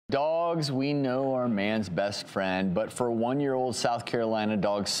Dogs, we know, are man's best friend, but for 1-year-old South Carolina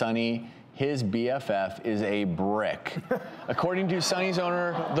dog Sonny, his BFF is a brick. According to Sonny's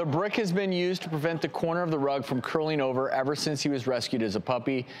owner, the brick has been used to prevent the corner of the rug from curling over ever since he was rescued as a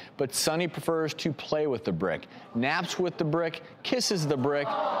puppy, but Sonny prefers to play with the brick, naps with the brick, kisses the brick,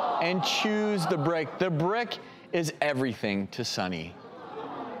 and chews the brick. The brick is everything to Sonny.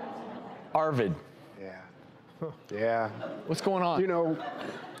 Arvid. Yeah. What's going on? You know,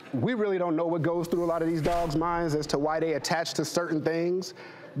 we really don't know what goes through a lot of these dogs' minds as to why they attach to certain things,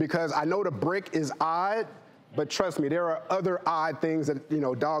 because I know the brick is odd, but trust me, there are other odd things that, you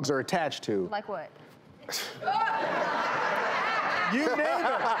know, dogs are attached to. Like what? You name it.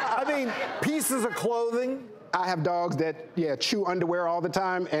 I mean, pieces of clothing. I have dogs that, chew underwear all the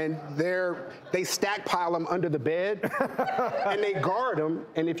time, and they stack pile them under the bed, and they guard them,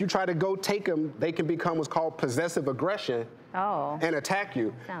 and if you try to go take them, they can become what's called possessive aggression and attack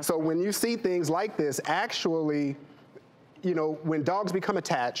you. So when you see things like this, actually, you know, when dogs become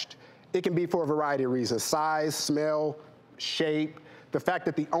attached, it can be for a variety of reasons: size, smell, shape, the fact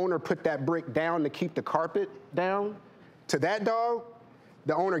that the owner put that brick down to keep the carpet down. To that dog,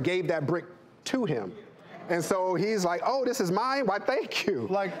 the owner gave that brick to him. And so he's like, oh, this is mine? Why, thank you.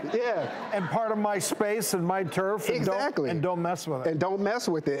 Like, and part of my space and my turf. Exactly. And don't mess with it. And don't mess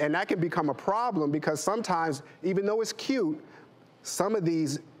with it. And that can become a problem because sometimes, even though it's cute, some of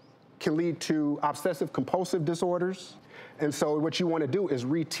these can lead to obsessive compulsive disorders. And so what you want to do is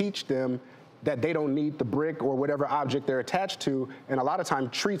reteach them that they don't need the brick or whatever object they're attached to. And a lot of times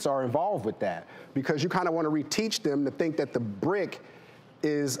treats are involved with that because you kind of want to reteach them to think that the brick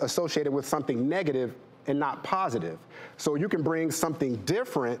is associated with something negative and not positive. So you can bring something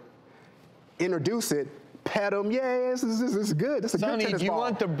different, introduce it, pet them. Yeah, this is good. This is a good tennis ball. Sonny, do you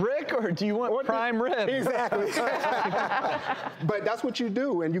want the brick or do you want prime rib? Exactly. But that's what you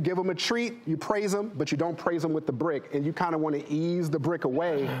do, and you give them a treat, you praise them, but you don't praise them with the brick, and you kind of want to ease the brick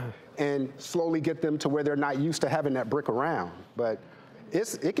away and slowly get them to where they're not used to having that brick around. But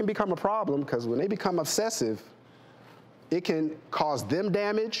it can become a problem because when they become obsessive, it can cause them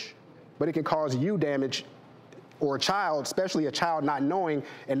damage, but it can cause you damage, or a child, especially a child not knowing,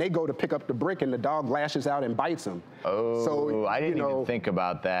 and they go to pick up the brick and the dog lashes out and bites them. Oh, so, I didn't even think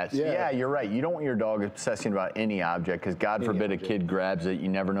about that. So yeah, you're right. You don't want your dog obsessing about any object because God forbid a kid grabs it. You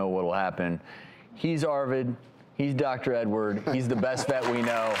never know what will happen. He's Arvid. He's Dr. Edward. He's the best vet we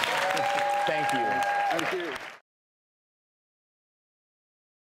know. Thank you. Thank you.